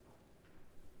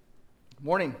Good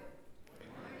morning.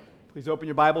 Please open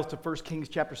your Bibles to 1 Kings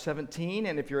chapter 17,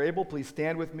 and if you're able, please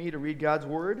stand with me to read God's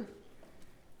Word.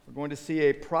 We're going to see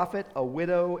a prophet, a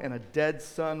widow, and a dead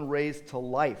son raised to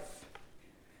life.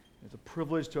 It's a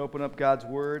privilege to open up God's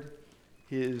Word,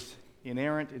 His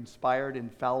inerrant, inspired,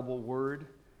 infallible Word.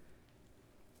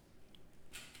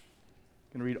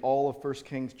 I'm going to read all of 1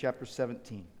 Kings chapter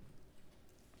 17.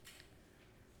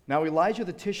 Now Elijah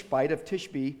the Tishbite of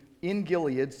Tishbe in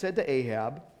Gilead said to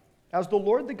Ahab, "As the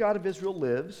Lord the God of Israel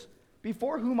lives,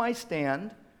 before whom I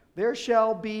stand, there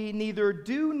shall be neither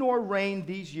dew nor rain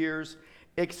these years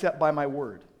except by my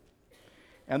word."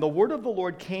 And the word of the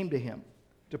Lord came to him,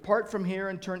 "Depart from here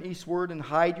and turn eastward and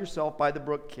hide yourself by the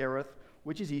brook Kerith,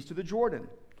 which is east of the Jordan.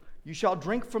 You shall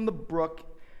drink from the brook,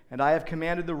 and I have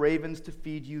commanded the ravens to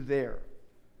feed you there."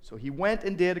 So he went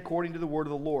and did according to the word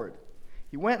of the Lord.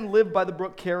 He went and lived by the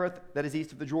brook Kerith that is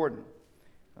east of the Jordan.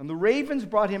 And the ravens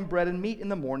brought him bread and meat in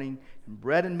the morning, and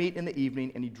bread and meat in the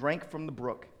evening, and he drank from the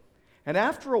brook. And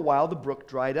after a while the brook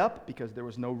dried up, because there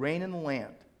was no rain in the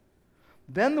land.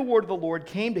 Then the word of the Lord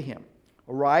came to him,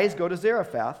 "Arise, go to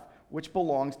Zarephath, which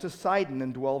belongs to Sidon,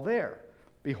 and dwell there.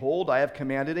 Behold, I have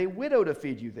commanded a widow to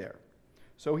feed you there."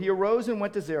 So he arose and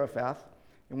went to Zarephath,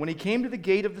 and when he came to the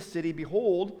gate of the city,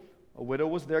 behold, a widow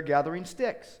was there gathering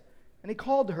sticks. And he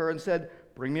called to her and said,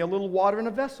 "Bring me a little water in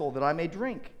a vessel, that I may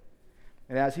drink."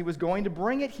 And as he was going to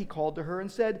bring it, he called to her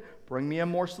and said, "Bring me a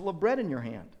morsel of bread in your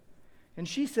hand." And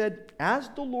she said, "As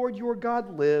the Lord your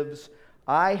God lives,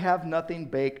 I have nothing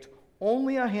baked,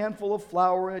 only a handful of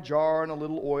flour in a jar and a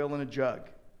little oil in a jug.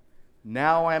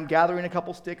 Now I am gathering a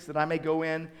couple sticks that I may go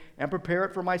in and prepare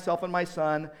it for myself and my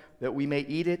son, that we may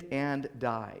eat it and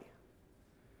die."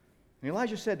 And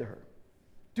Elijah said to her,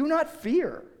 "Do not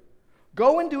fear.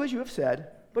 Go and do as you have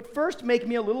said. But first make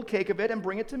me a little cake of it and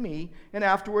bring it to me, and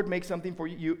afterward make something for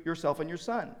you yourself and your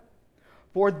son.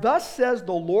 For thus says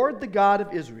the Lord, the God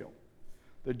of Israel,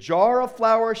 the jar of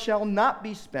flour shall not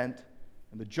be spent,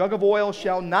 and the jug of oil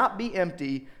shall not be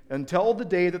empty, until the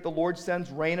day that the Lord sends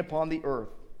rain upon the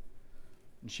earth."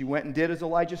 And she went and did as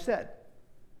Elijah said.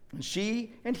 And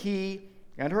she and he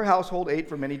and her household ate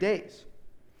for many days.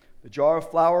 The jar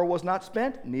of flour was not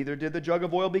spent, neither did the jug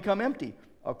of oil become empty,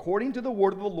 according to the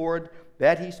word of the Lord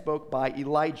that he spoke by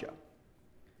Elijah.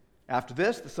 After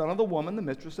this, the son of the woman, the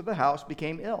mistress of the house,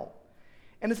 became ill.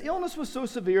 And his illness was so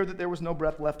severe that there was no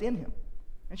breath left in him.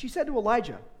 And she said to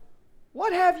Elijah,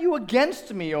 "What have you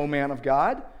against me, O man of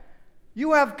God?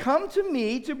 You have come to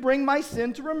me to bring my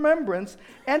sin to remembrance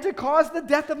and to cause the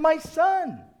death of my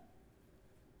son."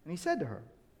 And he said to her,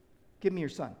 "Give me your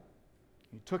son."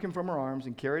 He took him from her arms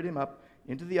and carried him up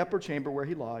into the upper chamber where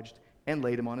he lodged and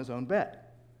laid him on his own bed.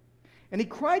 And he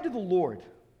cried to the Lord,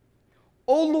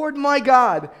 "O Lord my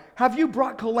God, have you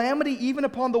brought calamity even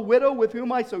upon the widow with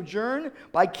whom I sojourn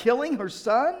by killing her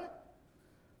son?"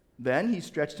 Then he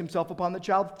stretched himself upon the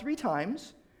child 3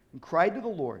 times and cried to the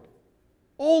Lord,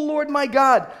 "O Lord my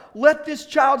God, let this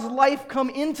child's life come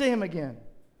into him again."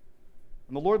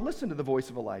 And the Lord listened to the voice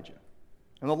of Elijah.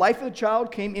 And the life of the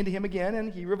child came into him again,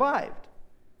 and he revived.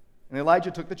 And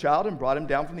Elijah took the child and brought him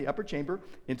down from the upper chamber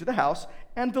into the house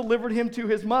and delivered him to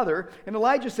his mother. And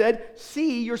Elijah said,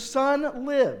 "See, your son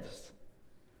lives."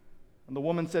 And the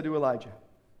woman said to Elijah,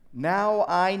 "Now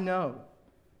I know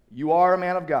you are a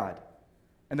man of God,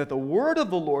 and that the word of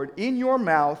the Lord in your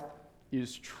mouth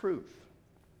is truth."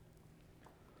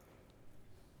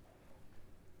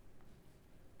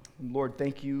 And Lord,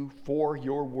 thank you for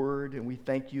your word, and we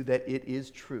thank you that it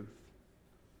is truth.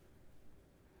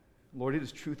 Lord, it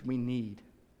is truth we need.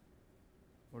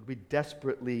 Lord, we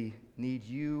desperately need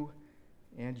you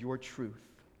and your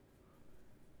truth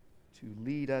to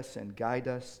lead us and guide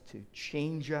us, to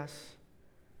change us.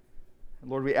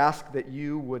 And Lord, we ask that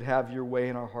you would have your way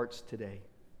in our hearts today.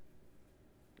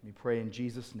 We pray in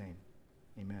Jesus' name.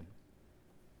 Amen.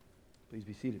 Please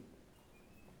be seated.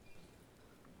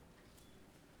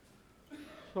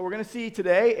 So we're going to see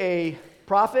today a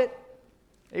prophet,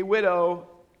 a widow,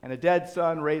 and a dead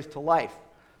son raised to life.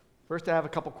 First, I have a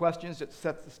couple questions that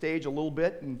sets the stage a little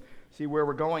bit and see where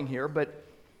we're going here. But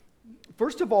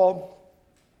first of all,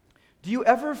 do you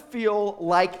ever feel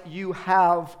like you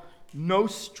have no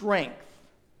strength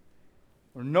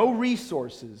or no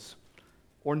resources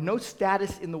or no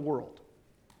status in the world?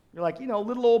 You're like,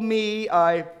 little old me,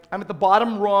 I'm at the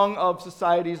bottom rung of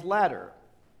society's ladder.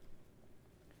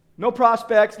 No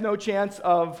prospects, no chance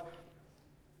of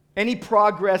any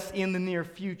progress in the near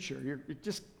future.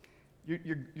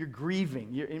 You're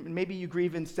grieving. Maybe you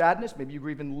grieve in sadness. Maybe you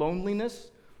grieve in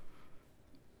loneliness.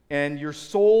 And your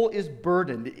soul is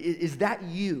burdened. Is that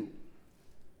you?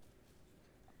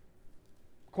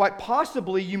 Quite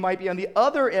possibly, you might be on the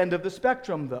other end of the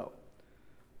spectrum, though,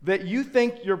 that you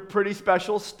think you're pretty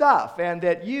special stuff and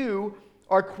that you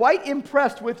are quite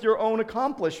impressed with your own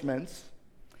accomplishments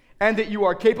and that you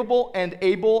are capable and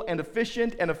able and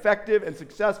efficient and effective and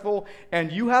successful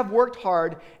and you have worked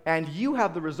hard and you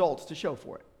have the results to show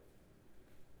for it.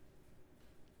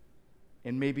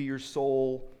 And maybe your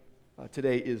soul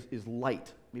today is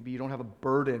light. Maybe you don't have a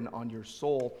burden on your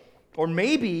soul. Or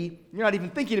maybe you're not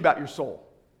even thinking about your soul.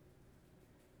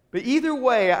 But either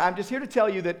way, I'm just here to tell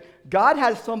you that God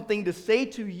has something to say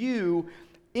to you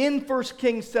in 1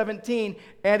 Kings 17,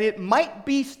 and it might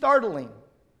be startling.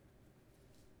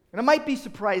 And it might be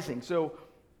surprising. So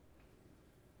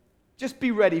just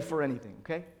be ready for anything,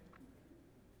 okay?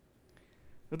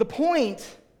 But the point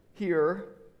here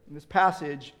in this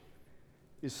passage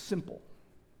is simple.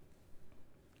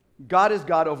 God is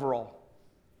God over all.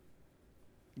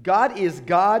 God is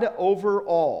God over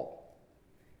all.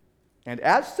 And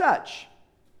as such,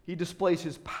 he displays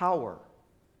his power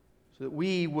so that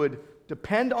we would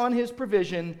depend on his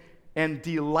provision and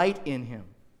delight in him.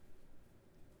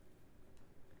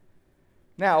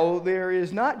 Now, there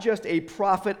is not just a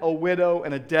prophet, a widow,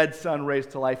 and a dead son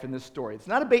raised to life in this story. It's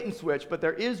not a bait and switch, but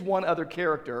there is one other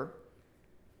character.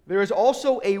 There is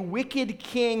also a wicked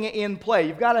king in play.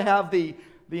 You've got to have the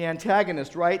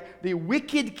antagonist, right? The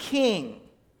wicked king.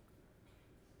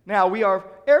 Now, we are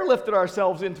airlifted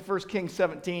ourselves into 1 Kings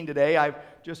 17 today. I've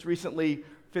just recently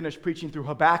finished preaching through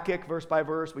Habakkuk verse by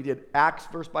verse. We did Acts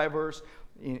verse by verse.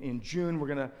 In June, we're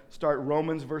going to start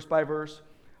Romans verse by verse.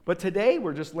 But today,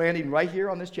 we're just landing right here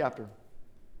on this chapter.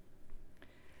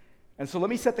 And so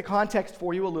let me set the context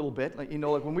for you a little bit. Like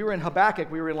when we were in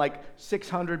Habakkuk, we were in like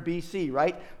 600 BC,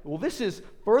 right? Well, this is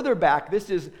further back. This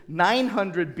is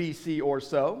 900 BC or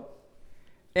so.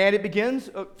 And it begins,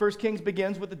 1 Kings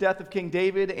begins with the death of King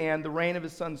David and the reign of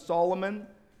his son Solomon.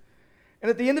 And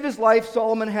at the end of his life,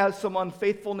 Solomon has some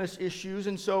unfaithfulness issues,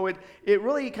 and so it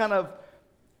really kind of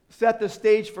set the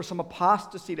stage for some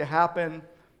apostasy to happen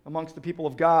amongst the people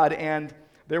of God. And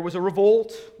there was a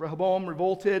revolt, Rehoboam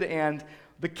revolted, and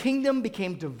the kingdom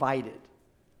became divided.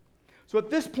 So at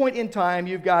this point in time,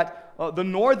 you've got the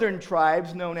northern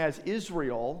tribes known as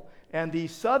Israel and the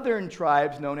southern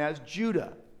tribes known as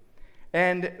Judah.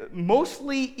 And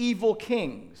mostly evil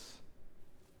kings.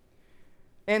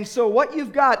 And so what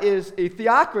you've got is a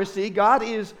theocracy. God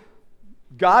is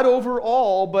God over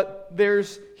all, but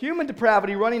there's human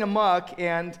depravity running amok,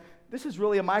 and this is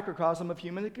really a microcosm of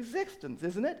human existence,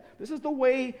 isn't it? This is the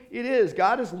way it is.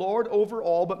 God is Lord over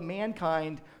all, but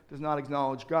mankind does not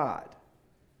acknowledge God.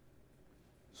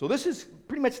 So this is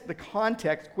pretty much the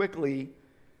context quickly.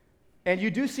 And you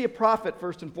do see a prophet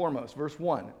first and foremost. Verse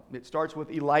 1, it starts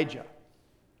with Elijah.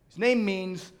 His name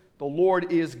means the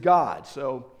Lord is God.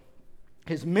 So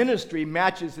his ministry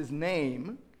matches his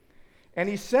name. And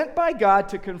he's sent by God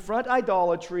to confront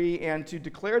idolatry and to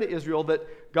declare to Israel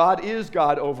that God is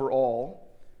God over all,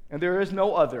 and there is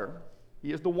no other.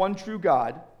 He is the one true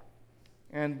God.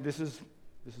 And this is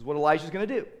what Elijah is going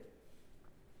to do.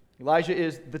 Elijah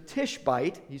is the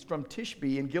Tishbite. He's from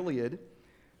Tishbe in Gilead.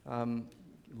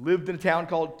 Lived in a town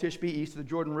called Tishbe, east of the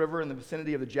Jordan River, in the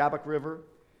vicinity of the Jabbok River.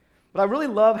 But I really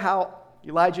love how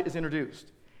Elijah is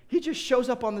introduced. He just shows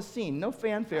up on the scene. No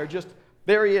fanfare, just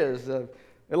there he is,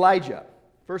 Elijah.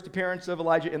 First appearance of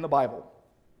Elijah in the Bible.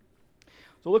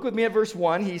 So look with me at verse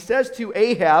 1. He says to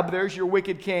Ahab, there's your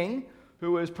wicked king,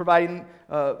 who is providing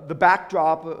the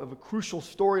backdrop of a crucial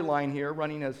storyline here,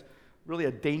 running as really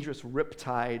a dangerous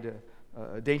riptide,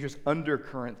 a dangerous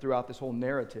undercurrent throughout this whole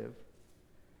narrative.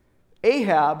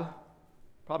 Ahab,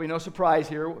 probably no surprise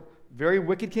here, very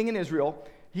wicked king in Israel.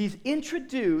 He's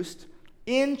introduced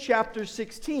in chapter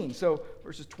 16. So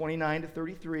verses 29 to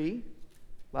 33,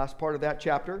 last part of that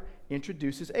chapter,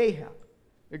 introduces Ahab.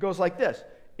 It goes like this.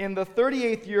 In the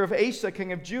 38th year of Asa,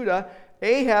 king of Judah,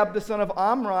 Ahab, the son of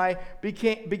Omri,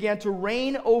 began to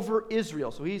reign over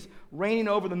Israel. So he's reigning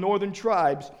over the northern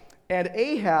tribes. And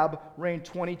Ahab reigned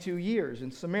 22 years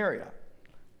in Samaria.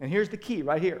 And here's the key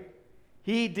right here.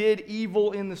 He did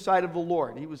evil in the sight of the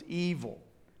Lord. He was evil.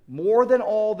 More than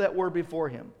all that were before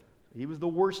him. He was the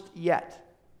worst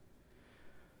yet.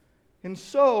 And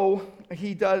so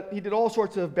he did all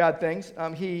sorts of bad things.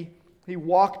 He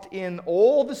walked in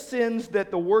all the sins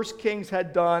that the worst kings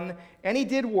had done, and he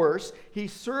did worse. He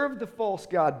served the false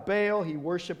god Baal. He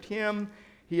worshipped him.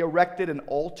 He erected an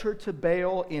altar to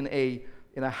Baal in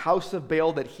a house of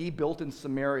Baal that he built in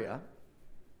Samaria.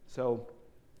 So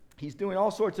he's doing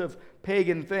all sorts of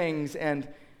pagan things, and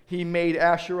he made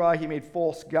Asherah, he made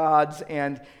false gods,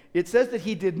 and it says that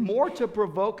he did more to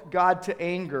provoke God to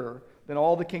anger than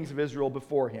all the kings of Israel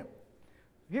before him.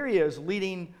 Here he is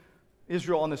leading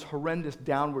Israel on this horrendous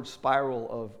downward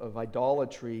spiral of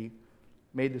idolatry,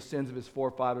 made the sins of his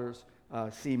forefathers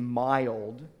seem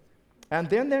mild. And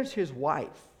then there's his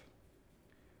wife.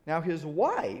 Now his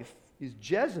wife is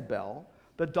Jezebel,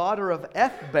 the daughter of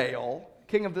Ethbaal,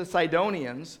 king of the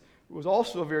Sidonians, who was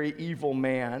also a very evil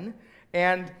man.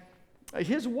 And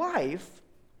his wife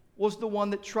was the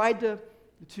one that tried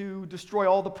to destroy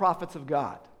all the prophets of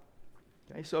God.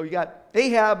 Okay, so you got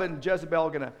Ahab and Jezebel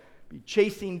going to be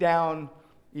chasing down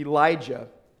Elijah.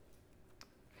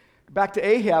 Back to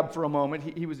Ahab for a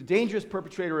moment. He was a dangerous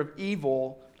perpetrator of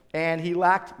evil, and he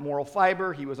lacked moral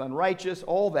fiber. He was unrighteous,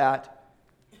 all that,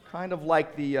 kind of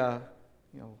like the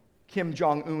Kim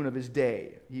Jong-un of his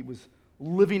day. He was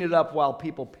living it up while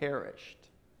people perished.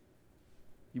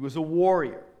 He was a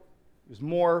warrior. He was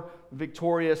more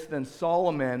victorious than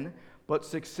Solomon, but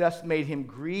success made him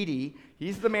greedy.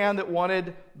 He's the man that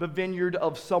wanted the vineyard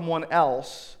of someone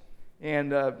else.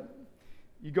 And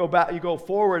you go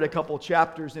forward a couple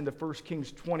chapters into 1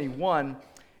 Kings 21,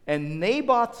 and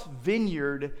Naboth's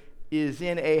vineyard is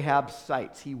in Ahab's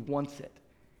sights. He wants it.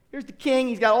 Here's the king.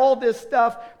 He's got all this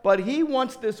stuff, but he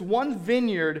wants this one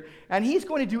vineyard, and he's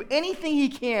going to do anything he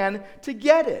can to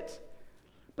get it.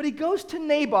 But he goes to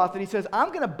Naboth, and he says, I'm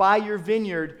going to buy your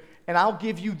vineyard, and I'll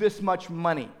give you this much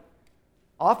money.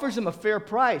 Offers him a fair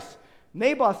price.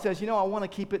 Naboth says, I want to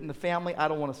keep it in the family. I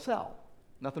don't want to sell.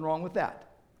 Nothing wrong with that.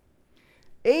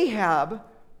 Ahab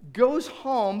goes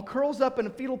home, curls up in a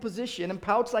fetal position, and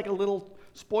pouts like a little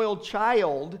spoiled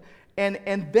child,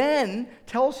 and then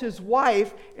tells his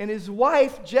wife, and his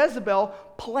wife, Jezebel,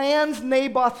 plans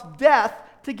Naboth's death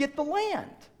to get the land.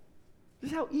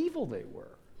 This is how evil they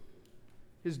were.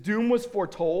 His doom was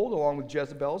foretold, along with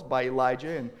Jezebel's, by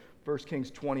Elijah in 1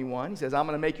 Kings 21. He says, I'm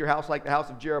going to make your house like the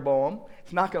house of Jeroboam.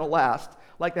 It's not going to last.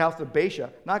 Like the house of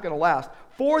Baasha, not going to last.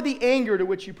 For the anger to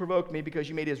which you provoked me, because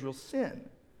you made Israel sin.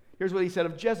 Here's what he said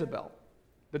of Jezebel.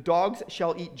 The dogs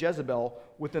shall eat Jezebel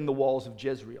within the walls of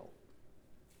Jezreel.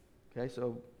 Okay,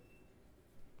 so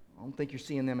I don't think you're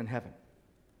seeing them in heaven.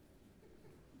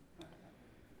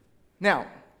 Now,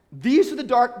 these are the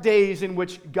dark days in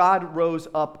which God rose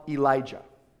up Elijah.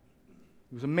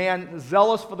 He was a man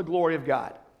zealous for the glory of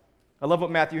God. I love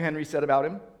what Matthew Henry said about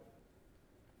him.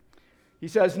 He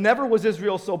says, never was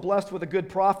Israel so blessed with a good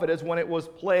prophet as when it was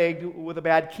plagued with a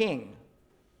bad king.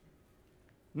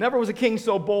 Never was a king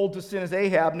so bold to sin as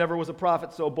Ahab. Never was a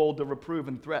prophet so bold to reprove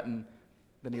and threaten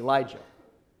than Elijah,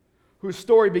 whose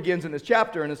story begins in this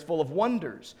chapter and is full of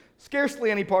wonders. Scarcely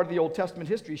any part of the Old Testament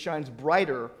history shines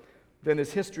brighter than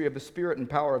this history of the spirit and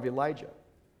power of Elijah.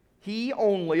 He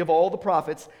only, of all the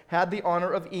prophets, had the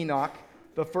honor of Enoch,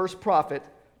 the first prophet,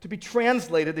 to be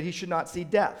translated that he should not see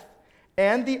death,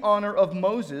 and the honor of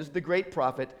Moses, the great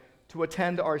prophet, to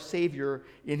attend our Savior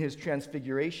in his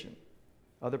transfiguration.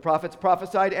 Other prophets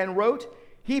prophesied and wrote.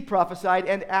 He prophesied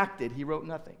and acted. He wrote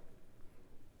nothing.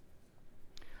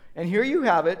 And here you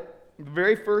have it, the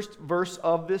very first verse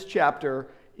of this chapter.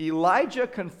 Elijah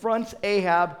confronts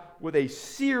Ahab with a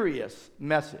serious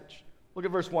message. Look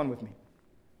at verse 1 with me.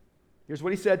 Here's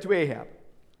what he said to Ahab.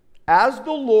 As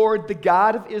the Lord, the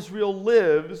God of Israel,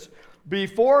 lives,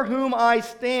 before whom I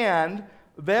stand,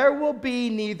 there will be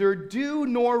neither dew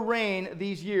nor rain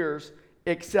these years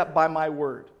except by my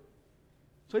word.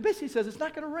 So he basically says it's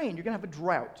not going to rain. You're going to have a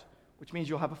drought, which means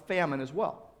you'll have a famine as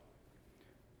well.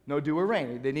 No dew or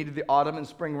rain. They needed the autumn and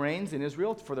spring rains in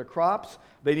Israel for their crops.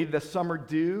 They needed the summer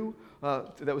dew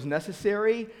that was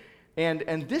necessary.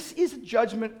 And this is a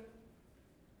judgment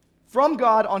from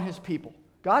God on his people.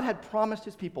 God had promised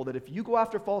his people that if you go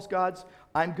after false gods,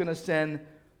 I'm going to send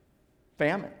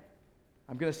famine.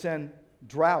 I'm going to send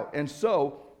drought. And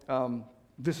so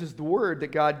this is the word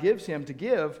that God gives him to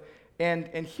give. And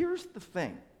here's the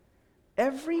thing.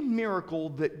 Every miracle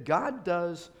that God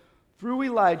does through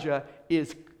Elijah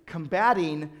is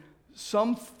combating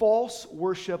some false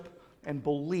worship and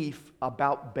belief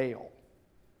about Baal.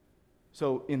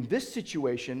 So in this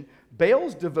situation,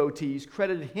 Baal's devotees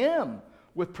credited him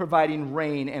with providing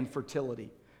rain and fertility.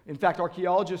 In fact,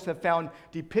 archaeologists have found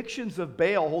depictions of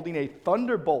Baal holding a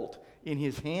thunderbolt in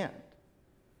his hand.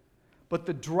 But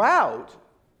the drought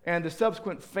and the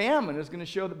subsequent famine is going to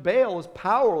show that Baal is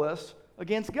powerless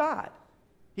against God.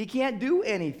 He can't do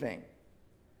anything.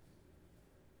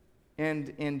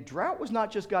 And drought was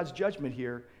not just God's judgment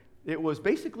here. It was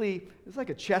basically, it's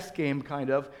like a chess game kind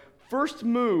of, first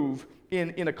move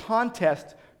in a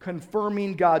contest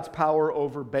confirming God's power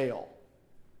over Baal.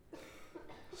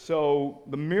 So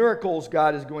the miracles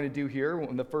God is going to do here,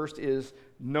 and the first is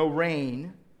no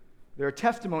rain, they're a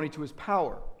testimony to his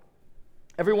power.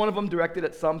 Every one of them directed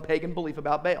at some pagan belief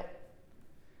about Baal.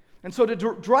 And so to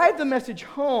drive the message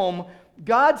home,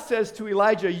 God says to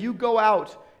Elijah, you go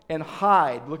out and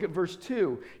hide. Look at verse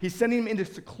 2. He's sending him into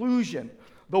seclusion.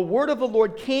 The word of the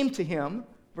Lord came to him,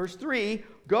 verse 3,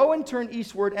 go and turn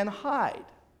eastward and hide.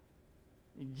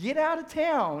 Get out of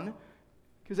town,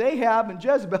 because Ahab and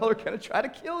Jezebel are going to try to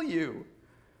kill you.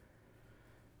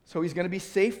 So he's going to be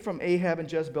safe from Ahab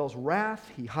and Jezebel's wrath.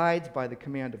 He hides by the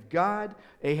command of God.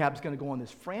 Ahab's going to go on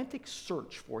this frantic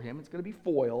search for him. It's going to be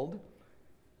foiled.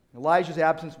 Elijah's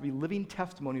absence will be living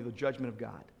testimony of the judgment of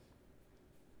God.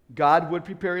 God would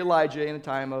prepare Elijah in a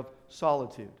time of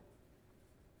solitude.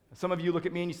 Some of you look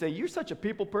at me and you say, you're such a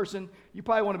people person. You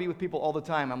probably want to be with people all the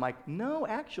time. I'm like, no,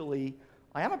 actually,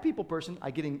 I am a people person. I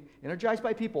get energized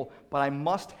by people, but I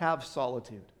must have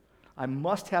solitude. I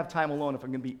must have time alone if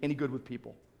I'm going to be any good with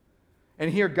people.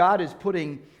 And here God is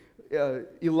putting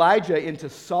Elijah into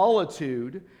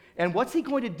solitude. And what's he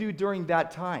going to do during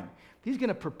that time? He's going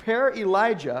to prepare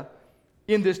Elijah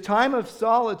in this time of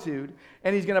solitude,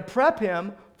 and he's going to prep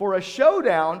him for a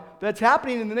showdown that's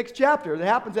happening in the next chapter that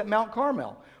happens at Mount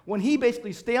Carmel, when he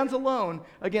basically stands alone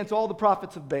against all the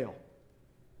prophets of Baal.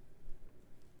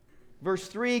 Verse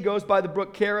 3 goes by the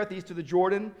brook Kerith, east of the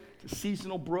Jordan. It's a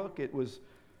seasonal brook. It was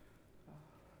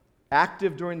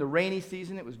active during the rainy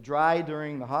season. It was dry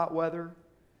during the hot weather.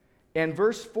 And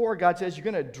verse 4, God says, you're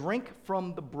going to drink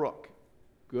from the brook.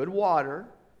 Good water.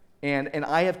 And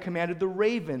I have commanded the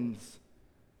ravens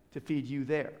to feed you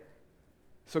there.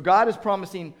 So God is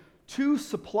promising 2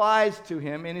 supplies to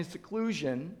him in his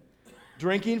seclusion,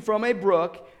 drinking from a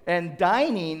brook and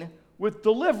dining with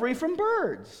delivery from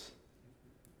birds.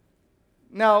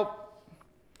 Now,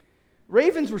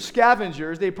 ravens were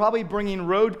scavengers. They're probably bringing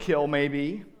roadkill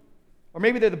maybe, or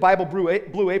maybe they're the Bible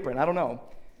Blue Apron. I don't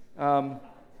know.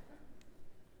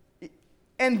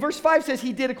 And verse 5 says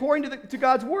he did according to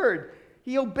God's word.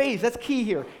 He obeys. That's key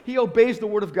here. He obeys the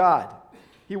word of God.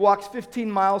 He walks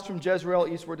 15 miles from Jezreel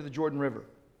eastward to the Jordan River.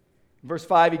 In verse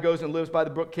 5, he goes and lives by the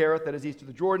brook Kerith that is east of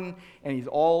the Jordan, and he's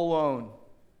all alone.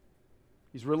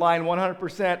 He's relying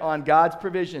 100% on God's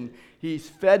provision. He's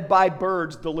fed by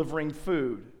birds delivering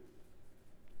food.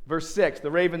 Verse 6,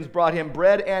 the ravens brought him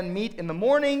bread and meat in the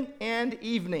morning and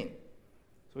evening.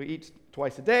 So he eats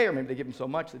twice a day, or maybe they give him so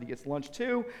much that he gets lunch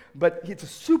too. But it's a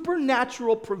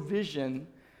supernatural provision,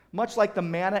 much like the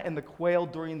manna and the quail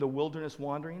during the wilderness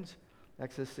wanderings,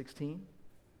 Exodus 16.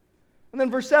 And then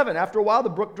verse 7, after a while the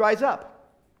brook dries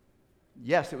up.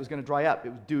 Yes, it was going to dry up. It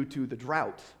was due to the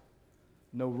drought.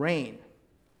 No rain.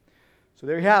 So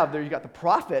there you got the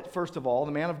prophet, first of all,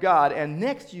 the man of God, and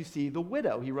next you see the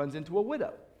widow. He runs into a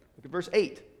widow. Look at verse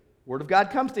 8. Word of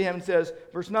God comes to him and says,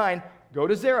 verse 9, go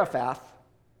to Zarephath,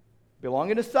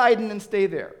 belonging to Sidon, and stay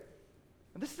there.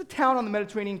 Now, this is a town on the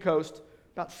Mediterranean coast,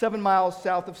 about 7 miles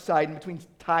south of Sidon, between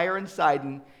Tyre and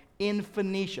Sidon, in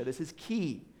Phoenicia. This is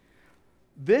key.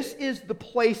 This is the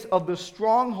place of the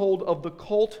stronghold of the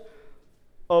cult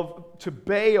to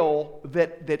Baal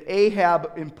that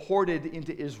Ahab imported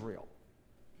into Israel.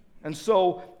 And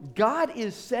so God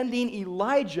is sending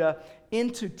Elijah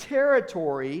into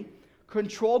territory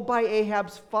controlled by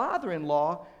Ahab's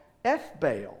father-in-law,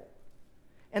 Ethbaal.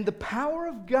 And the power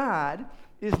of God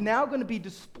is now going to be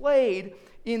displayed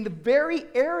in the very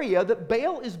area that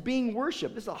Baal is being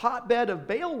worshipped. This is a hotbed of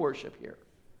Baal worship here.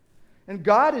 And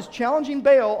God is challenging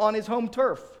Baal on his home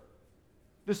turf.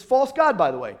 This false god,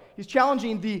 by the way. He's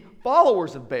challenging the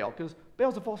followers of Baal, because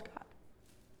Baal's a false god.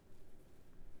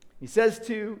 He says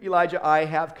to Elijah, I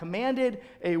have commanded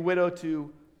a widow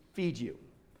to feed you.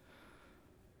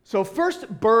 So first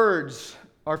birds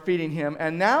are feeding him,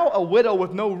 and now a widow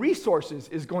with no resources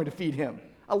is going to feed him.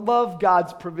 I love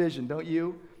God's provision, don't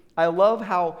you? I love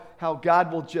how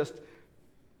God will just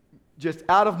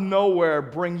out of nowhere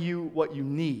bring you what you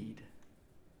need.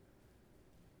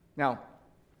 Now,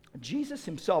 Jesus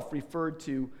himself referred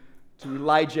to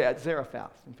Elijah at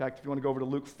Zarephath. In fact, if you want to go over to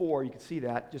Luke 4, you can see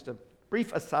that. Just a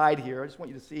brief aside here. I just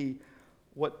want you to see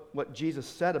what Jesus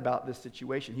said about this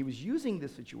situation. He was using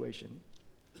this situation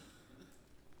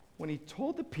when he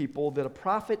told the people that a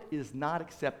prophet is not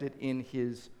accepted in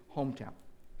his hometown.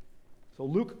 So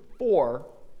Luke 4,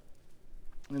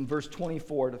 in verse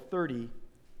 24 to 30,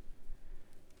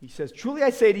 he says, truly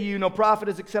I say to you, no prophet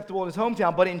is acceptable in his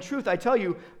hometown, but in truth I tell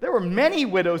you, there were many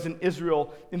widows in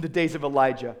Israel in the days of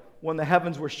Elijah, when the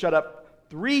heavens were shut up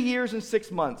 3 years and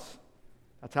 6 months.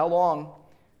 That's how long.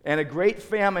 And a great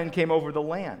famine came over the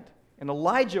land. And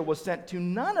Elijah was sent to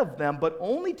none of them, but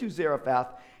only to Zarephath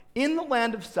in the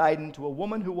land of Sidon, to a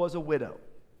woman who was a widow.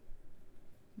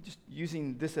 Just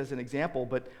using this as an example,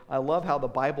 but I love how the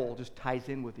Bible just ties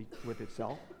in with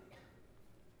itself.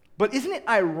 But isn't it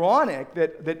ironic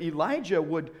that Elijah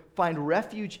would find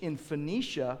refuge in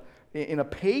Phoenicia, in a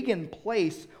pagan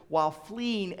place, while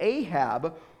fleeing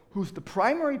Ahab, who's the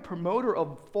primary promoter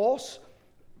of false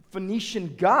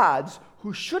Phoenician gods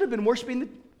who should have been worshiping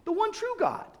the one true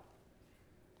God?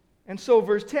 And so,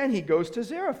 verse 10, he goes to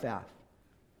Zarephath.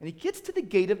 And he gets to the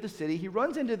gate of the city. He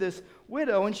runs into this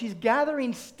widow, and she's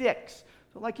gathering sticks.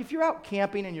 So, like if you're out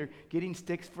camping and you're getting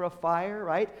sticks for a fire,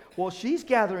 right? Well, she's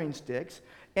gathering sticks,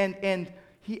 and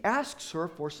he asks her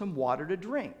for some water to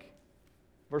drink.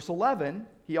 Verse 11,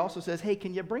 he also says, hey,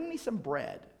 can you bring me some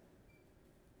bread?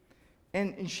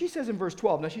 And she says in verse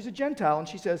 12, now she's a Gentile, and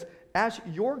she says, as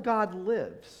your God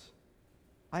lives,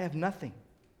 I have nothing.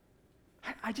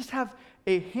 I just have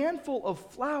a handful of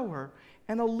flour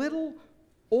and a little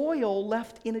oil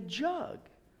left in a jug.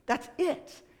 That's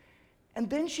it. And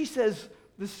then she says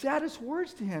the saddest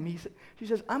words to him. She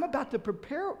says, I'm about to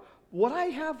prepare what I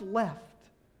have left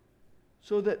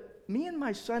so that me and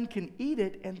my son can eat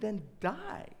it and then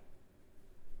die.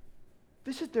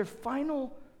 This is their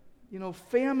final,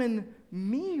 famine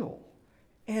meal.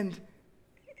 And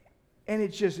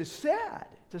it's sad.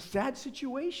 It's a sad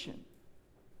situation.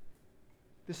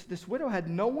 This widow had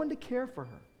no one to care for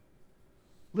her,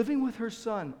 living with her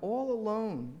son all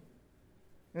alone.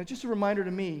 And it's just a reminder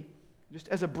to me, just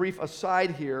as a brief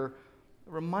aside here,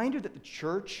 a reminder that the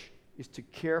church is to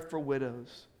care for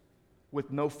widows with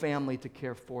no family to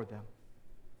care for them.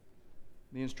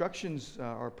 The instructions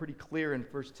are pretty clear in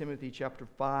 1 Timothy chapter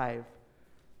 5,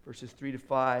 verses 3 to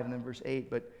 5, and then verse 8,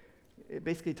 but it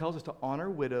basically tells us to honor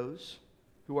widows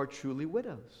who are truly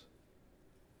widows.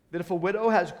 That if a widow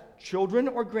has children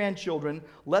or grandchildren,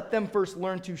 let them first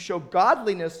learn to show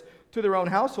godliness to their own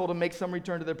household and make some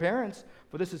return to their parents,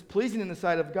 for this is pleasing in the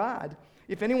sight of God.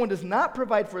 If anyone does not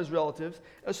provide for his relatives,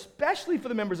 especially for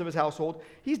the members of his household,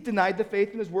 he's denied the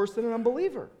faith and is worse than an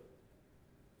unbeliever.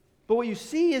 But what you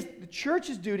see is the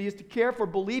church's duty is to care for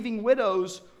believing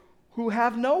widows who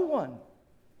have no one.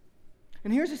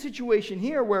 And here's a situation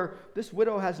here where this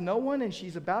widow has no one, and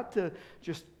she's about to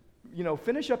just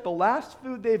finish up the last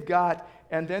food they've got,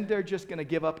 and then they're just going to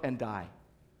give up and die.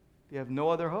 They have no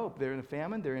other hope. They're in a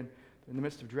famine. They're in the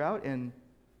midst of drought. And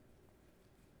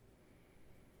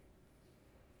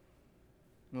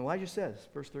Elijah says,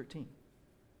 verse 13,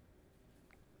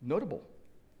 notable.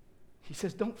 He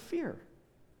says, don't fear.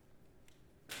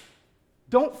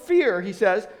 Don't fear, he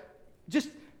says.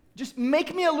 Just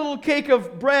make me a little cake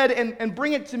of bread and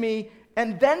bring it to me,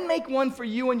 and then make one for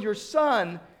you and your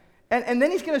son. And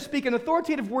then he's going to speak an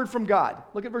authoritative word from God.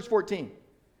 Look at verse 14.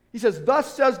 He says,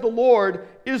 thus says the Lord,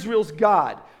 Israel's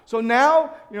God. So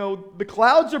now, the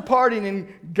clouds are parting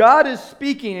and God is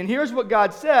speaking. And here's what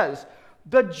God says.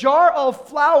 The jar of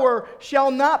flour shall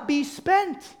not be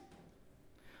spent.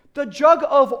 The jug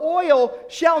of oil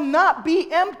shall not be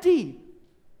empty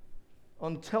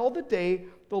until the day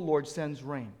the Lord sends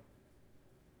rain.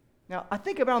 Now, I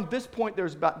think around this point,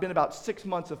 there's been about 6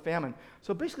 months of famine.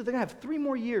 So basically, they're going to have 3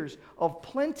 more years of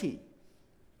plenty,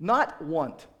 not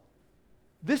want.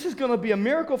 This is going to be a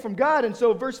miracle from God. And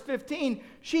so verse 15,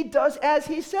 she does as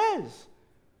he says,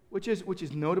 which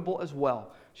is notable as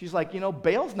well. She's like,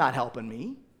 Baal's not helping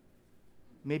me.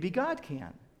 Maybe God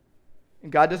can.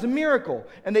 And God does a miracle.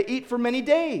 And they eat for many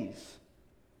days.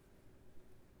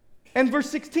 And verse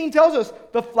 16 tells us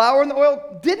the flour and the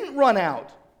oil didn't run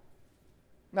out.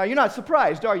 Now, you're not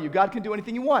surprised, are you? God can do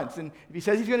anything he wants. And if he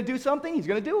says he's going to do something, he's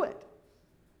going to do it.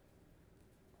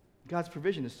 God's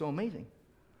provision is so amazing.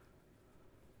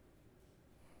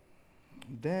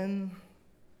 Then,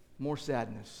 more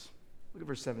sadness. Look at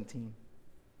verse 17.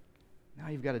 Now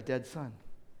you've got a dead son.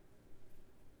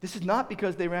 This is not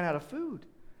because they ran out of food.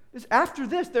 After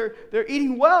this, they're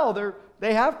eating well.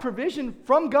 They have provision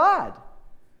from God.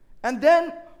 And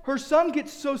then her son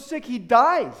gets so sick he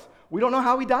dies. We don't know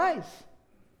how he dies.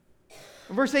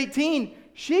 In verse 18,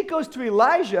 she goes to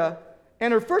Elijah,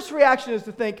 and her first reaction is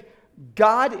to think,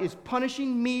 God is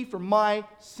punishing me for my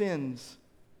sins.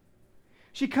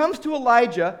 She comes to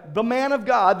Elijah, the man of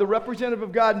God, the representative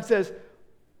of God, and says,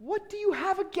 what do you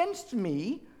have against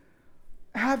me?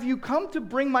 Have you come to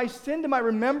bring my sin to my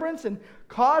remembrance and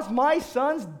cause my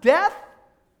son's death?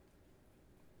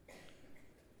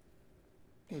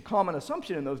 A common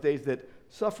assumption in those days that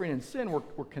suffering and sin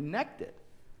were connected.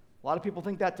 A lot of people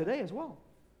think that today as well.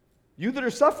 You that are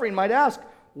suffering might ask,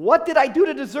 what did I do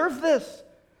to deserve this?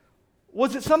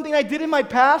 Was it something I did in my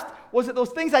past? Was it those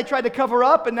things I tried to cover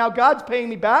up and now God's paying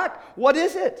me back? What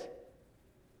is it?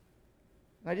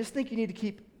 And I just think you need to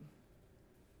keep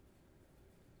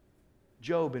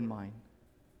Job in mind.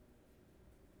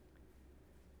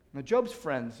 Now, Job's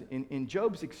friends, in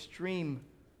Job's extreme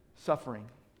suffering,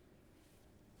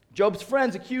 Job's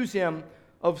friends accuse him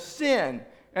of sin,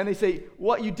 and they say,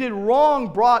 what you did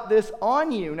wrong brought this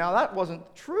on you. Now, that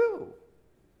wasn't true.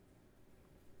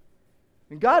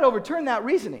 And God overturned that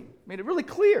reasoning, made it really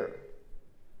clear.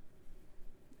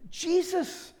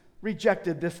 Jesus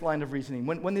rejected this line of reasoning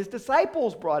when his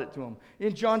disciples brought it to him.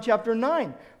 In John chapter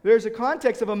 9, there's a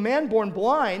context of a man born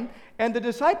blind, and the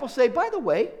disciples say, by the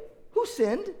way, who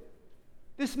sinned?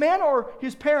 This man or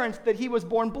his parents that he was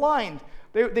born blind?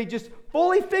 They just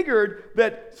fully figured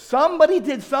that somebody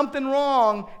did something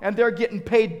wrong and they're getting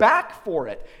paid back for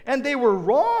it. And they were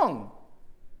wrong.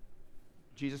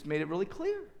 Jesus made it really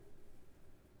clear.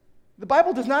 The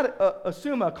Bible does not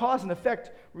assume a cause and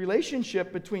effect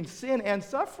relationship between sin and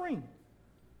suffering.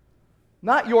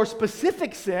 Not your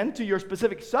specific sin to your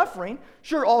specific suffering.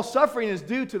 Sure, all suffering is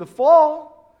due to the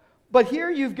fall. But here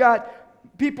you've got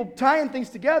people tying things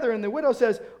together, and the widow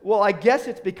says, well, I guess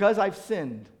it's because I've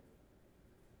sinned.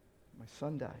 My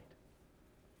son died.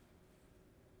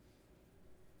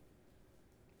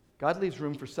 God leaves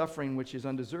room for suffering which is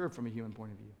undeserved from a human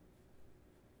point of view.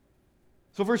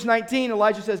 So verse 19,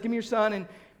 Elijah says, give me your son. And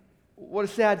what a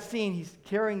sad scene. He's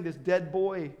carrying this dead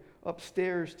boy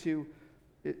upstairs to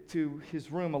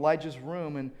his room, Elijah's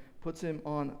room, and puts him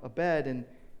on a bed. And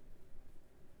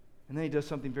then he does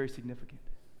something very significant.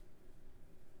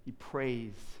 He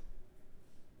prays.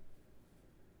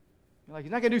 You're like,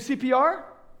 he's not going to do CPR?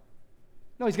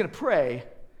 No, he's going to pray.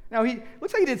 Now, he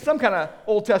looks like he did some kind of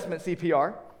Old Testament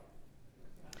CPR.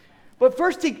 But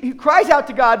first he cries out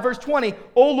to God, verse 20,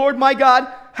 O Lord my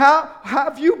God, how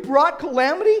have you brought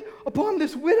calamity upon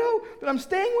this widow that I'm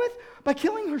staying with by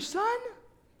killing her son?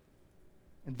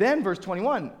 And then verse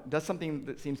 21 does something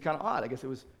that seems kind of odd. I guess it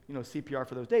was, CPR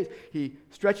for those days. He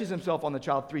stretches himself on the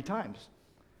child 3 times.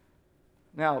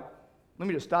 Now, let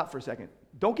me just stop for a second.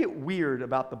 Don't get weird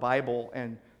about the Bible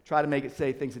and try to make it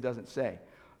say things it doesn't say.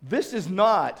 This is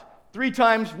not 3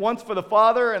 times, once for the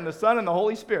Father and the Son and the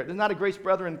Holy Spirit. This is not a Grace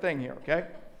Brethren thing here, okay?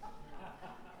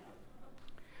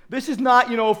 This is not,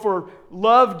 for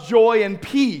love, joy, and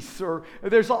peace. Or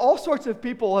there's all sorts of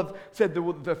people have said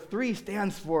the 3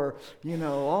 stands for,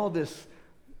 all this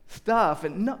stuff.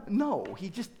 And no, he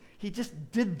just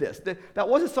did this. That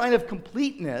was a sign of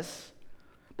completeness.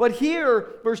 But here,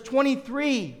 verse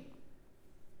 23,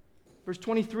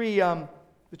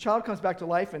 the child comes back to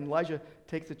life, and Elijah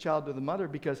takes the child to the mother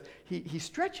because he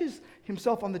stretches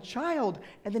himself on the child,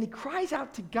 and then he cries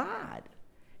out to God.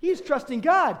 He is trusting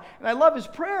God, and I love his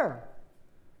prayer.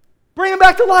 Bring him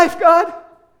back to life, God.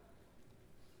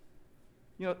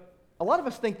 A lot of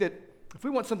us think that if we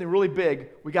want something really big,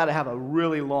 we got to have a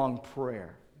really long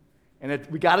prayer. And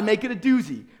we got to make it a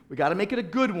doozy. We got to make it a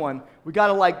good one. We got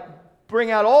to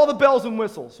bring out all the bells and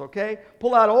whistles, okay?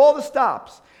 Pull out all the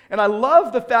stops. And I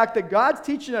love the fact that God's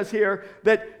teaching us here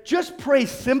that just pray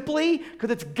simply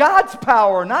because it's God's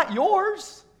power, not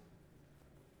yours.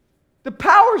 The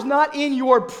power's not in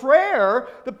your prayer.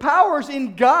 The power's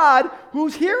in God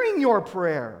who's hearing your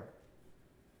prayer.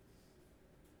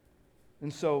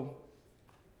 And so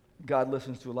God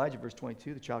listens to Elijah, verse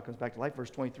 22. The child comes back to life,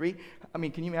 verse 23.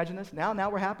 Can you imagine this? Now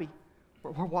we're happy.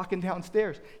 We're walking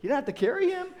downstairs. You don't have to carry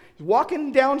him. He's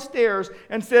walking downstairs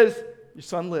and says, your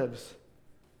son lives.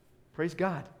 Praise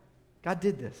God. God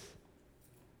did this.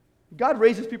 God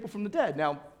raises people from the dead.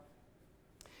 Now,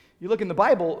 you look in the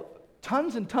Bible,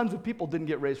 tons and tons of people didn't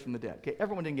get raised from the dead. Okay?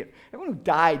 Everyone who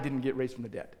died didn't get raised from the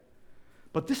dead.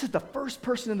 But this is the first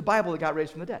person in the Bible that got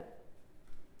raised from the dead.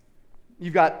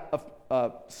 You've got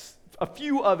a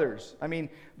few others.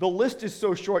 The list is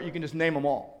so short you can just name them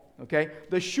all. Okay?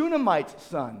 The Shunammite's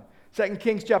son, 2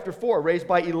 Kings chapter 4, raised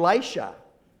by Elisha.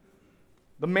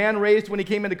 The man raised when he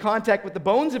came into contact with the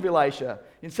bones of Elisha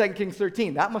in 2 Kings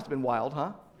 13. That must have been wild,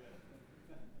 huh?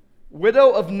 Widow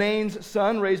of Nain's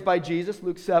son raised by Jesus,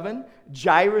 Luke 7.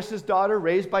 Jairus' daughter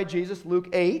raised by Jesus, Luke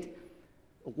 8.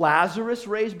 Lazarus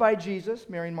raised by Jesus,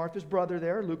 Mary and Martha's brother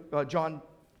there, John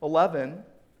 11.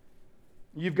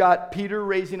 You've got Peter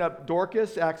raising up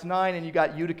Dorcas, Acts 9, and you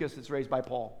got Eutychus that's raised by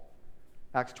Paul,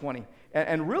 Acts 20.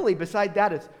 And really, beside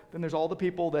that, then there's all the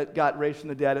people that got raised from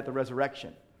the dead at the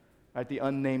resurrection. Right, the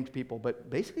unnamed people. But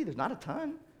basically, there's not a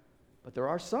ton, but there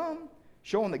are some,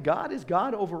 showing that God is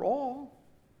God over all.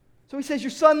 So he says, your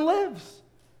son lives.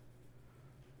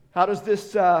 How does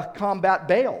this combat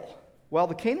Baal? Well,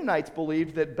 the Canaanites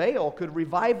believed that Baal could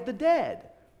revive the dead.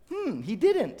 He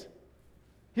didn't.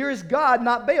 Here is God,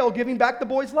 not Baal, giving back the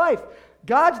boy's life.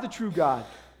 God's the true God.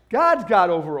 God's God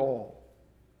over all.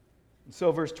 And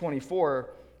so verse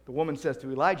 24, the woman says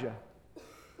to Elijah,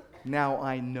 now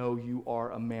I know you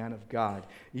are a man of God.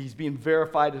 He's being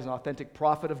verified as an authentic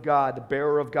prophet of God, the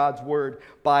bearer of God's word,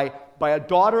 by a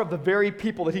daughter of the very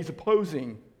people that he's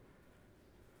opposing.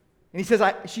 And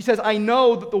she says, I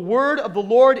know that the word of the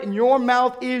Lord in your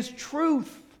mouth is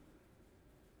truth.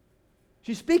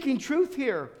 She's speaking truth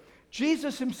here.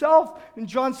 Jesus himself in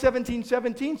John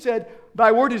 17:17 said,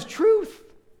 thy word is truth.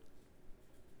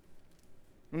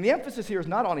 And the emphasis here is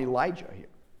not on Elijah here.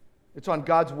 It's on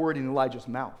God's word in Elijah's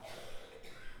mouth.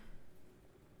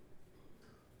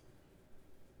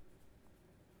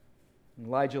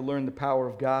 Elijah learned the power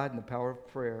of God and the power of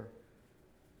prayer.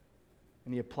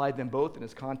 And he applied them both in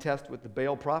his contest with the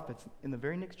Baal prophets in the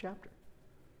very next chapter.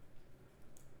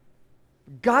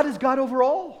 God is God over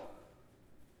all.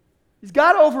 He's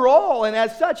God over all, and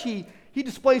as such, he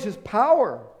displays his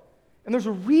power. And there's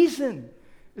a reason.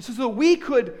 This is that we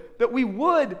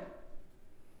would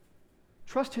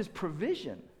trust his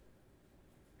provision,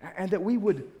 and that we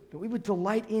would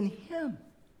delight in him.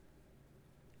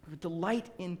 We would delight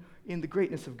in the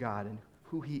greatness of God and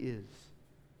who he is.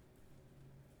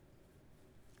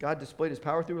 God displayed his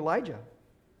power through Elijah.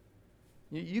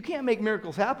 You can't make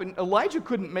miracles happen. Elijah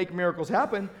couldn't make miracles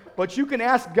happen, but you can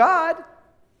ask God.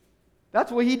 That's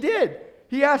what he did.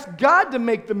 He asked God to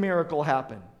make the miracle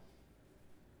happen.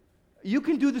 You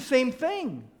can do the same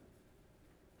thing.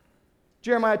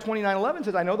 Jeremiah 29:11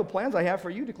 says, I know the plans I have for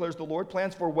you, declares the Lord,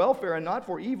 plans for welfare and not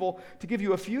for evil, to give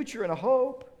you a future and a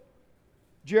hope.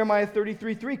 Jeremiah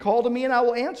 33:3, call to me and I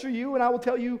will answer you, and I will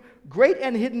tell you great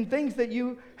and hidden things that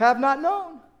you have not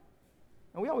known.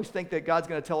 And we always think that God's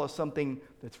going to tell us something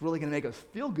that's really going to make us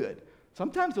feel good.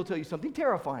 Sometimes he'll tell you something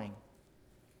terrifying.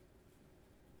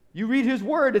 You read his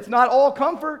word, it's not all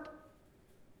comfort.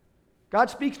 God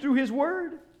speaks through his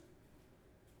word.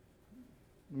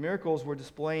 The miracles were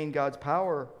displaying God's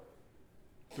power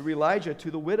through Elijah to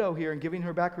the widow here and giving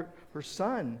her back her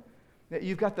son.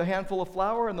 You've got the handful of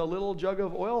flour and the little jug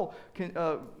of oil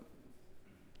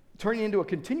turning into a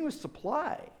continuous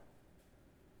supply.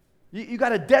 You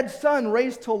got a dead son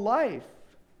raised to life.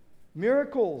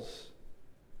 Miracles.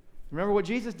 Remember what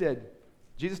Jesus did?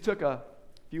 Jesus took a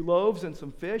few loaves and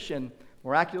some fish and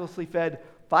miraculously fed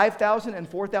 5,000 and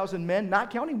 4,000 men,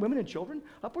 not counting women and children,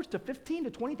 upwards to 15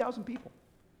 to 20,000 people.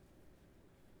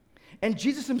 And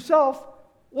Jesus himself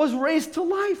was raised to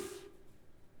life.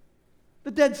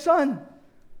 The dead son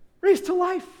raised to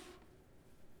life.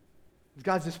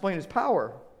 God's displaying his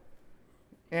power.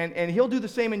 And he'll do the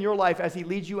same in your life as he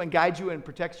leads you and guides you and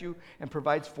protects you and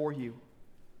provides for you.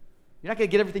 You're not going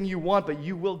to get everything you want, but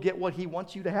you will get what he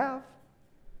wants you to have.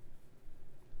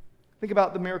 Think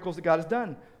about the miracles that God has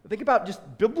done. Think about just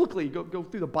biblically, go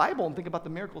through the Bible and think about the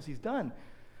miracles he's done.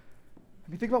 I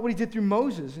mean, think about what he did through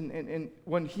Moses. And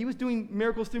when he was doing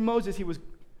miracles through Moses, he was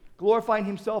glorifying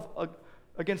himself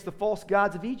against the false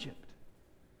gods of Egypt.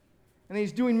 And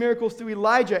he's doing miracles through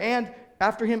Elijah and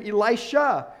after him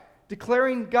Elisha,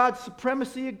 declaring God's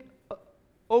supremacy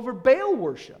over Baal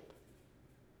worship.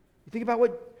 You think about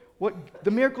what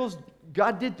the miracles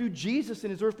God did through Jesus in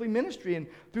his earthly ministry and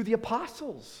through the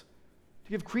apostles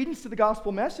to give credence to the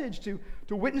gospel message, to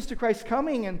witness to Christ's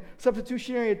coming and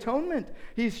substitutionary atonement.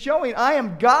 He's showing, I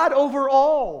am God over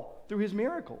all through his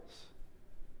miracles.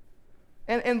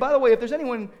 And by the way, if there's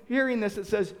anyone hearing this that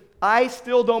says, I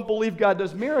still don't believe God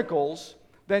does miracles,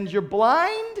 then you're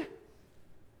blind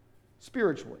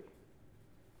spiritually.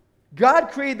 God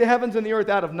created the heavens and the earth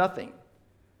out of nothing.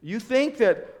 You think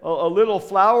that a little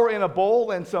flour in a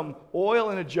bowl and some oil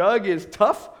in a jug is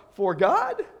tough for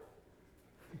God?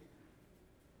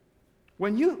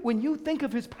 When you think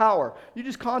of his power, you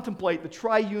just contemplate the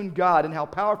triune God and how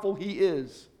powerful he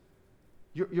is.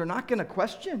 You're not going to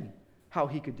question how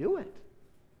he could do it.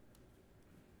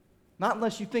 Not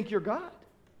unless you think you're God.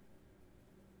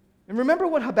 And remember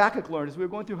what Habakkuk learned as we were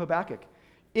going through Habakkuk.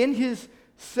 In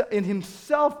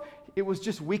himself, it was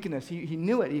just weakness. He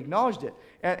knew it. He acknowledged it.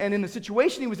 And in the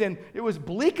situation he was in, it was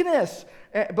bleakness.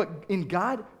 But in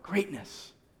God,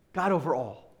 greatness. God over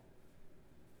all.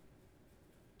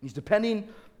 He's depending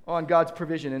on God's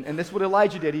provision. And this is what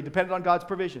Elijah did. He depended on God's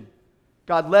provision.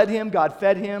 God led him. God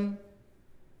fed him.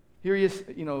 Here he is,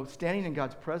 standing in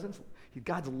God's presence.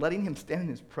 God's letting him stand in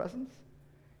his presence.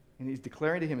 And he's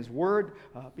declaring to him his word.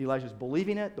 Elijah's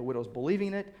believing it. The widow's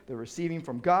believing it. They're receiving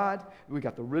from God. We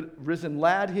got the risen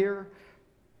lad here.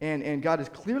 And God is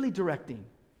clearly directing,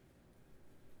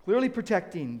 clearly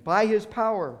protecting by his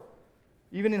power,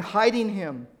 even in hiding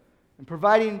him and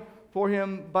providing for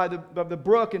him by the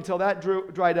brook until that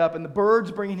dried up, and the birds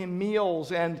bringing him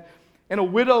meals, and a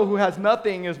widow who has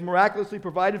nothing is miraculously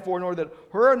provided for in order that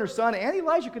her and her son and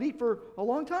Elijah could eat for a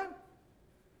long time.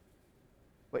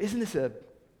 But isn't this a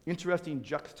Interesting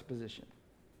juxtaposition.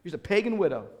 Here's a pagan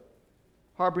widow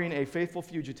harboring a faithful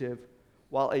fugitive,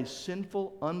 while a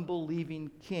sinful,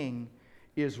 unbelieving king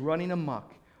is running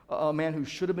amok. A man who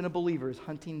should have been a believer is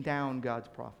hunting down God's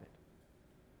prophet.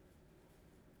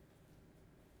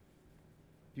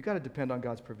 You got to depend on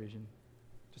God's provision,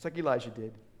 just like Elijah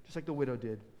did, just like the widow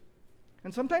did.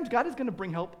 And sometimes God is going to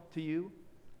bring help to you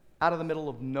out of the middle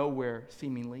of nowhere,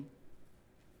 seemingly.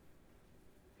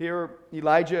 Here,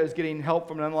 Elijah is getting help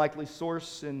from an unlikely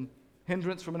source and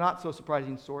hindrance from a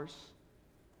not-so-surprising source.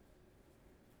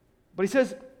 But he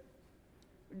says,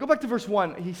 go back to verse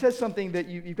 1. He says something that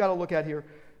you've got to look at here.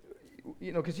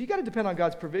 You know, because you got to depend on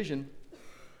God's provision.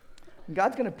 And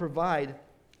God's going to provide.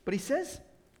 But he says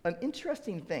an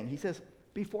interesting thing. He says,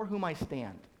 before whom I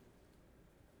stand.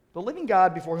 The living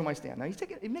God before whom I stand. Now, he's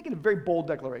making a very bold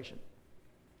declaration.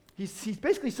 He's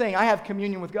basically saying, I have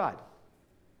communion with God.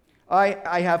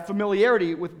 I have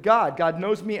familiarity with God. God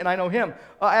knows me and I know him.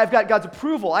 I've got God's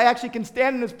approval. I actually can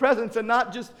stand in his presence and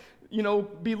not just,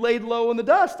 be laid low in the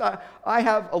dust. I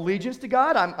have allegiance to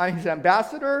God. I'm his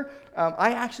ambassador.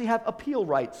 I actually have appeal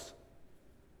rights.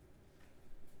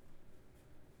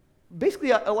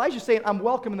 Basically, Elijah's saying, I'm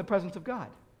welcome in the presence of God.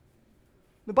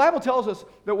 The Bible tells us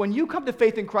that when you come to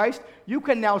faith in Christ, you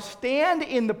can now stand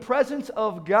in the presence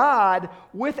of God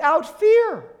without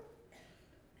fear.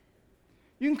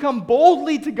 You can come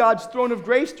boldly to God's throne of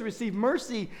grace to receive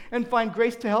mercy and find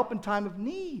grace to help in time of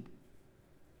need.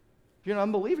 If you're an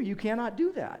unbeliever, you cannot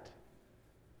do that.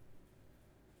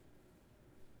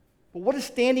 But what does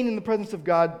standing in the presence of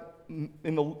God, in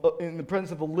the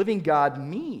presence of the living God,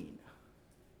 mean?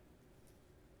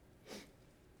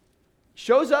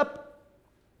 Shows up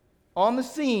on the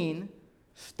scene,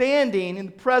 standing in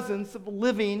the presence of the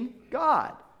living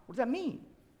God. What does that mean?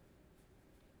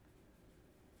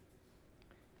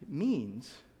 It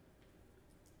means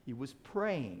he was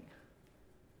praying.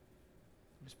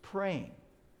 He was praying.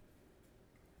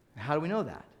 And how do we know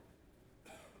that?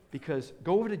 Because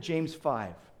go over to James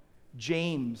 5.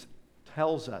 James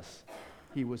tells us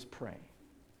he was praying.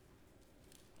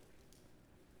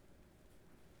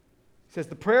 He says,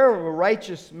 the prayer of a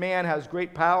righteous man has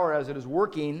great power as it is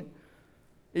working.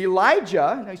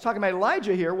 Elijah, now he's talking about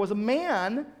Elijah here, was a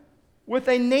man with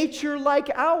a nature like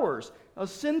ours. A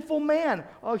sinful man,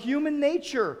 a human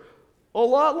nature, a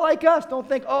lot like us. Don't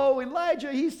think, oh,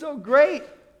 Elijah, he's so great.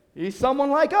 He's someone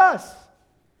like us.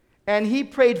 And he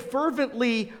prayed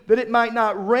fervently that it might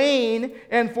not rain,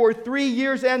 and for 3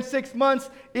 years and 6 months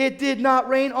it did not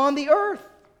rain on the earth.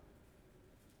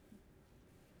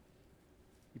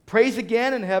 He prays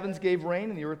again, and heavens gave rain,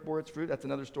 and the earth bore its fruit. That's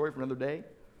another story for another day.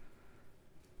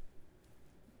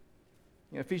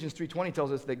 Ephesians 3:20 tells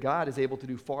us that God is able to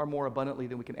do far more abundantly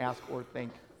than we can ask or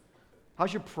think.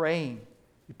 How's your praying?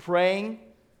 You praying?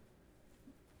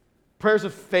 Prayers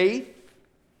of faith?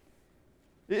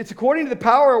 It's according to the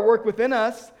power at work within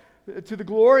us, to the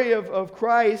glory of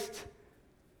Christ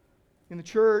in the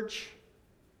church.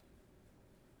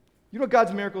 You know what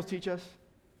God's miracles teach us?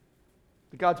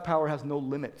 That God's power has no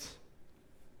limits.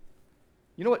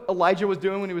 You know what Elijah was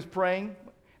doing when he was praying?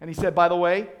 And he said, by the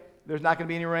way, there's not going to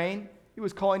be any rain. He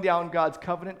was calling down God's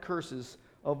covenant curses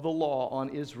of the law on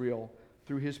Israel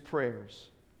through his prayers.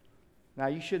 Now,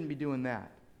 you shouldn't be doing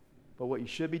that. But what you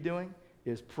should be doing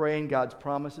is praying God's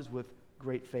promises with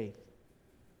great faith.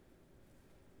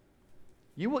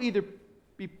 You will either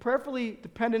be prayerfully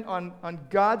dependent on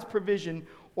God's provision,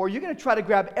 or you're going to try to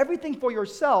grab everything for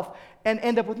yourself and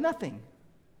end up with nothing.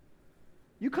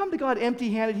 You come to God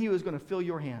empty-handed, he is going to fill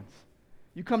your hands.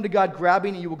 You come to God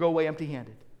grabbing, and you will go away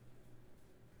empty-handed.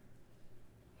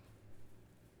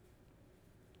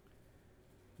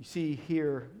 You see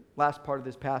here, last part of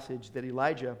this passage, that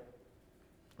Elijah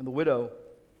and the widow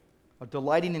are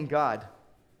delighting in God.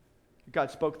 God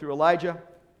spoke through Elijah.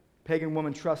 Pagan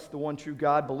woman trusts the one true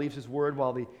God, believes his word,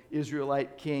 while the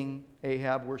Israelite king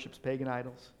Ahab worships pagan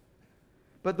idols.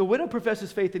 But the widow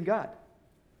professes faith in God.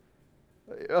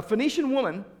 A Phoenician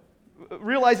woman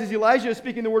realizes Elijah is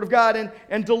speaking the word of God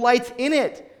and delights in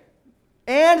it,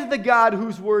 and the God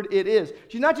whose word it is.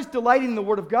 She's not just delighting in the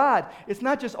word of God. It's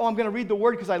not just, I'm going to read the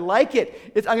word because I like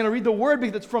it. It's, I'm going to read the word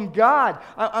because it's from God.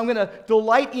 I'm going to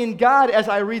delight in God as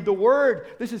I read the word.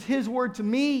 This is his word to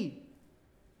me.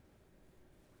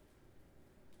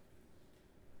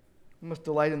 You must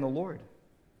delight in the Lord.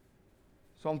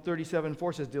 Psalm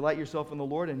 37:4 says, delight yourself in the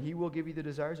Lord, and he will give you the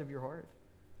desires of your heart.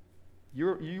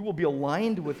 You will be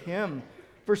aligned with him.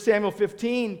 1 Samuel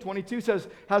 15:22 says,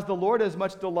 has the Lord as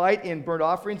much delight in burnt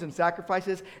offerings and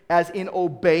sacrifices as in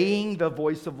obeying the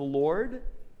voice of the Lord?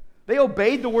 They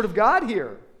obeyed the word of God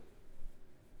here.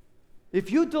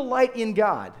 If you delight in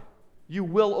God, you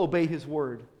will obey His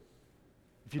word.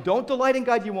 If you don't delight in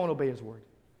God, you won't obey His word.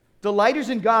 Delighters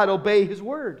in God obey His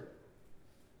word.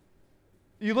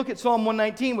 You look at Psalm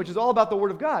 119, which is all about the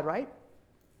word of God, right?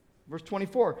 Verse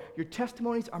 24, your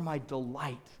testimonies are my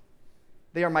delight.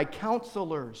 They are my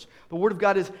counselors. The word of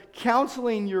God is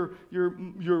counseling your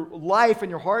life and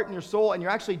your heart and your soul, and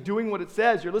you're actually doing what it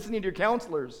says. You're listening to your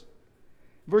counselors.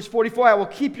 Verse 44, I will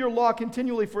keep your law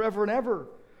continually forever and ever.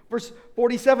 Verse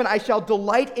 47, I shall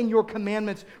delight in your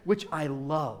commandments, which I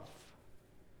love.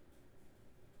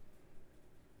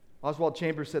 Oswald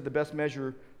Chambers said the best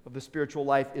measure of the spiritual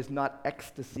life is not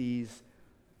ecstasies,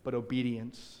 but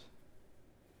obedience.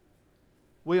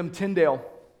 William Tyndale,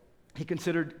 he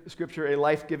considered Scripture a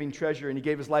life-giving treasure, and he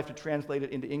gave his life to translate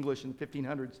it into English in the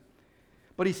 1500s.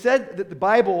 But he said that the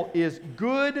Bible is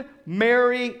good,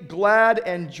 merry, glad,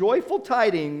 and joyful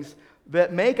tidings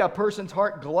that make a person's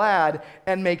heart glad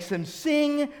and makes him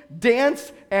sing,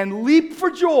 dance, and leap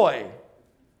for joy.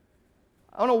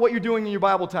 I don't know what you're doing in your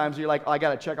Bible times. You're like, oh, I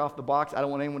got to check off the box. I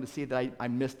don't want anyone to see that I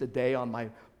missed a day on my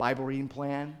Bible reading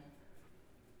plan.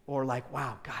 Or like,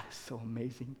 wow, God is so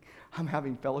amazing. I'm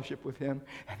having fellowship with Him,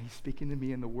 and He's speaking to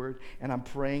me in the Word, and I'm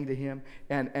praying to Him,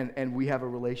 and we have a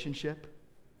relationship.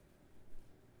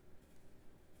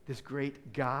 This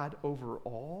great God over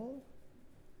all,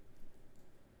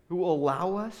 who will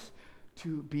allow us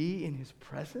to be in His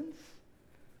presence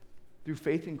through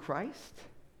faith in Christ.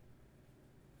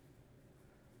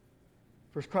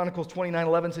 1 Chronicles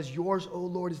 29:11 says, yours, O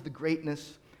Lord, is the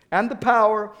greatness and the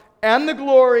power and the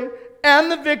glory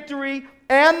and the victory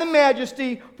and the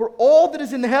majesty, for all that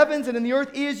is in the heavens and in the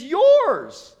earth is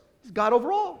yours. He's God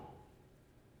over all.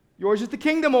 Yours is the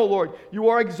kingdom, O Lord. You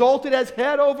are exalted as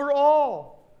head over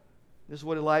all. This is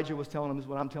what Elijah was telling him. This is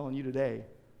what I'm telling you today.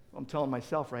 I'm telling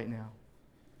myself right now.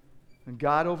 And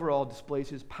God over all displays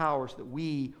His power so that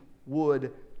we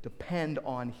would depend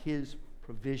on His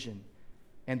provision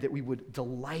and that we would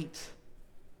delight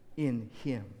in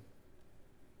Him.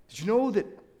 Did you know that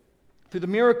through the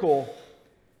miracle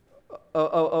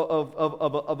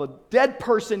of a dead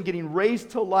person getting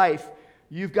raised to life,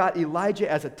 you've got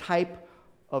Elijah as a type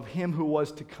of Him who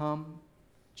was to come,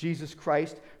 Jesus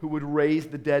Christ, who would raise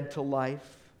the dead to life,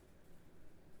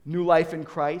 new life in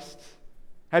Christ.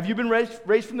 Have you been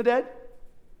raised from the dead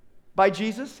by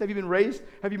Jesus? Have you been raised?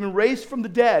 Have you been raised from the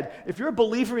dead? If you're a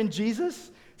believer in Jesus,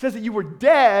 it says that you were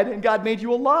dead and God made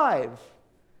you alive.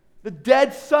 The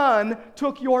dead Son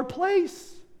took your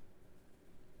place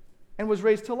and was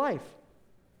raised to life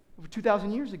over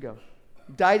 2,000 years ago.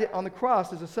 He died on the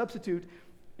cross as a substitute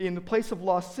in the place of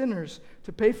lost sinners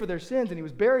to pay for their sins, and He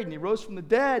was buried, and He rose from the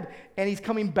dead, and He's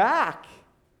coming back.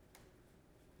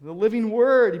 The living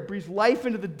Word, He breathes life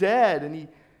into the dead, and He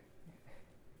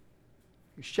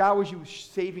showers you with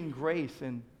saving grace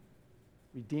and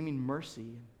redeeming mercy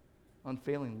and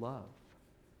unfailing love.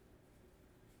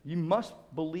 You must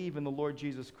believe in the Lord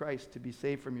Jesus Christ to be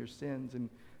saved from your sins and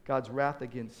God's wrath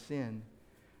against sin.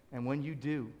 And when you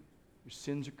do, your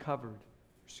sins are covered.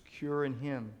 You're secure in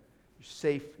Him. You're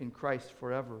safe in Christ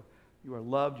forever. You are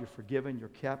loved. You're forgiven. You're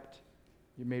kept.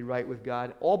 You're made right with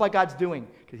God. All by God's doing,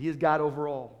 because He is God over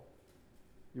all.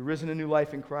 You're risen to new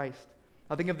life in Christ.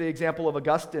 I think of the example of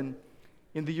Augustine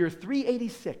in the year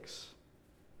 386.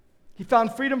 He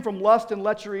found freedom from lust and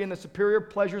lechery and the superior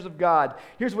pleasures of God.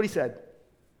 Here's what he said.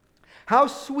 How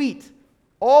sweet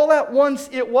all at once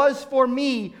it was for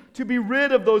me to be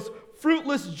rid of those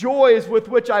fruitless joys with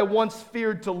which I once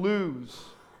feared to lose.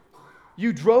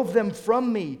 You drove them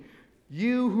from me,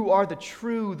 you who are the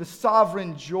true, the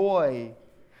sovereign joy.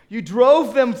 You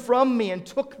drove them from me and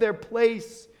took their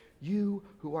place, you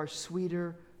who are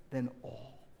sweeter than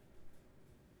all.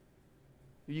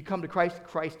 When you come to Christ,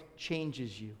 Christ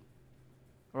changes you,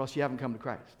 or else you haven't come to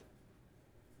Christ.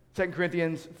 2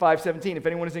 Corinthians 5:17, if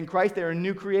anyone is in Christ, they are a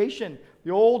new creation.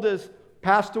 The old has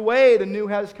passed away, the new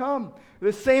has come.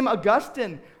 The same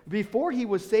Augustine, before he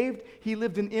was saved, he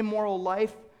lived an immoral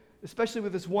life, especially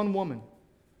with this one woman.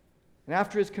 And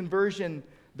after his conversion,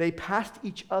 they passed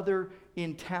each other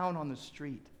in town on the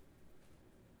street.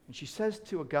 And she says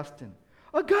to Augustine,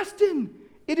 Augustine,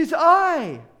 it is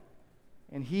I.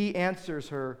 And he answers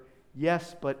her,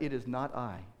 yes, but it is not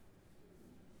I.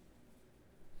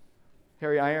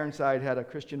 Harry Ironside had a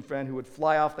Christian friend who would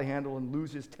fly off the handle and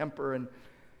lose his temper, and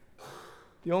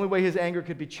the only way his anger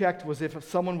could be checked was if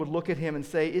someone would look at him and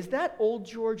say, is that old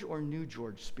George or new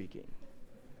George speaking?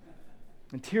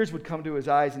 And tears would come to his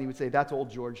eyes, and he would say, that's old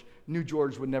George. New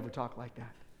George would never talk like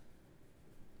that.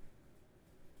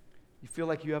 You feel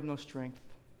like you have no strength,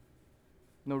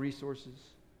 no resources,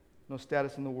 no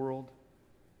status in the world,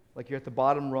 like you're at the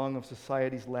bottom rung of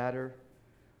society's ladder.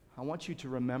 I want you to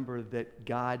remember that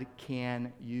God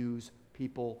can use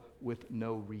people with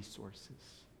no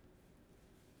resources.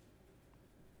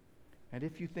 And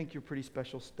if you think you're pretty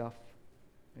special stuff,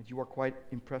 and you are quite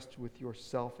impressed with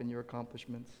yourself and your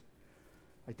accomplishments,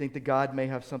 I think that God may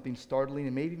have something startling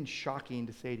and maybe even shocking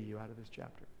to say to you out of this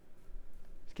chapter.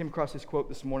 I came across this quote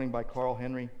this morning by Carl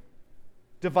Henry.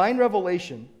 Divine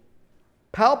revelation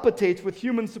palpitates with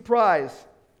human surprise,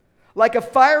 like a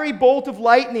fiery bolt of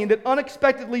lightning that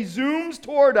unexpectedly zooms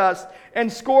toward us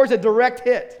and scores a direct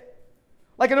hit.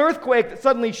 Like an earthquake that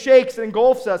suddenly shakes and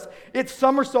engulfs us, it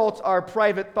somersaults our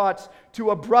private thoughts to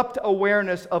abrupt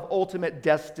awareness of ultimate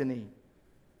destiny.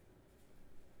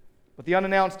 By the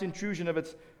unannounced intrusion of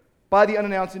its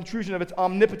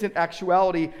omnipotent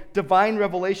actuality, divine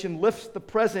revelation lifts the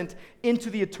present into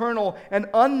the eternal and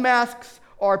unmasks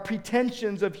our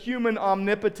pretensions of human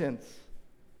omnipotence.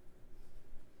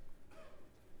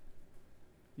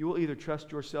 You will either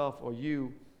trust yourself, or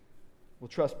you will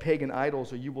trust pagan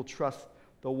idols, or you will trust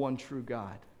the one true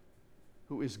God,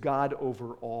 who is God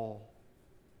over all.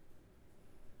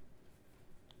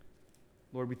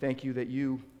 Lord, we thank you that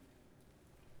you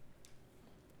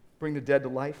bring the dead to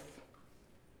life.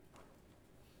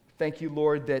 Thank you,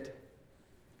 Lord, that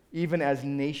even as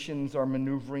nations are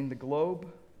maneuvering the globe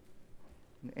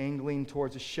and angling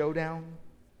towards a showdown,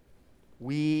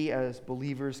 we as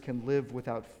believers can live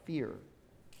without fear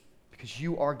because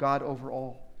you are God over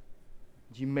all.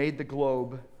 You made the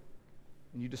globe,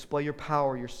 and you display your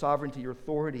power, your sovereignty, your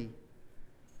authority.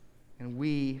 And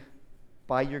we,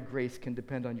 by your grace, can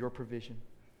depend on your provision.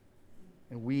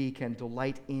 And we can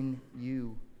delight in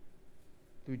you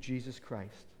through Jesus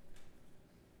Christ,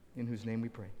 in whose name we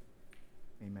pray.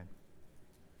 Amen.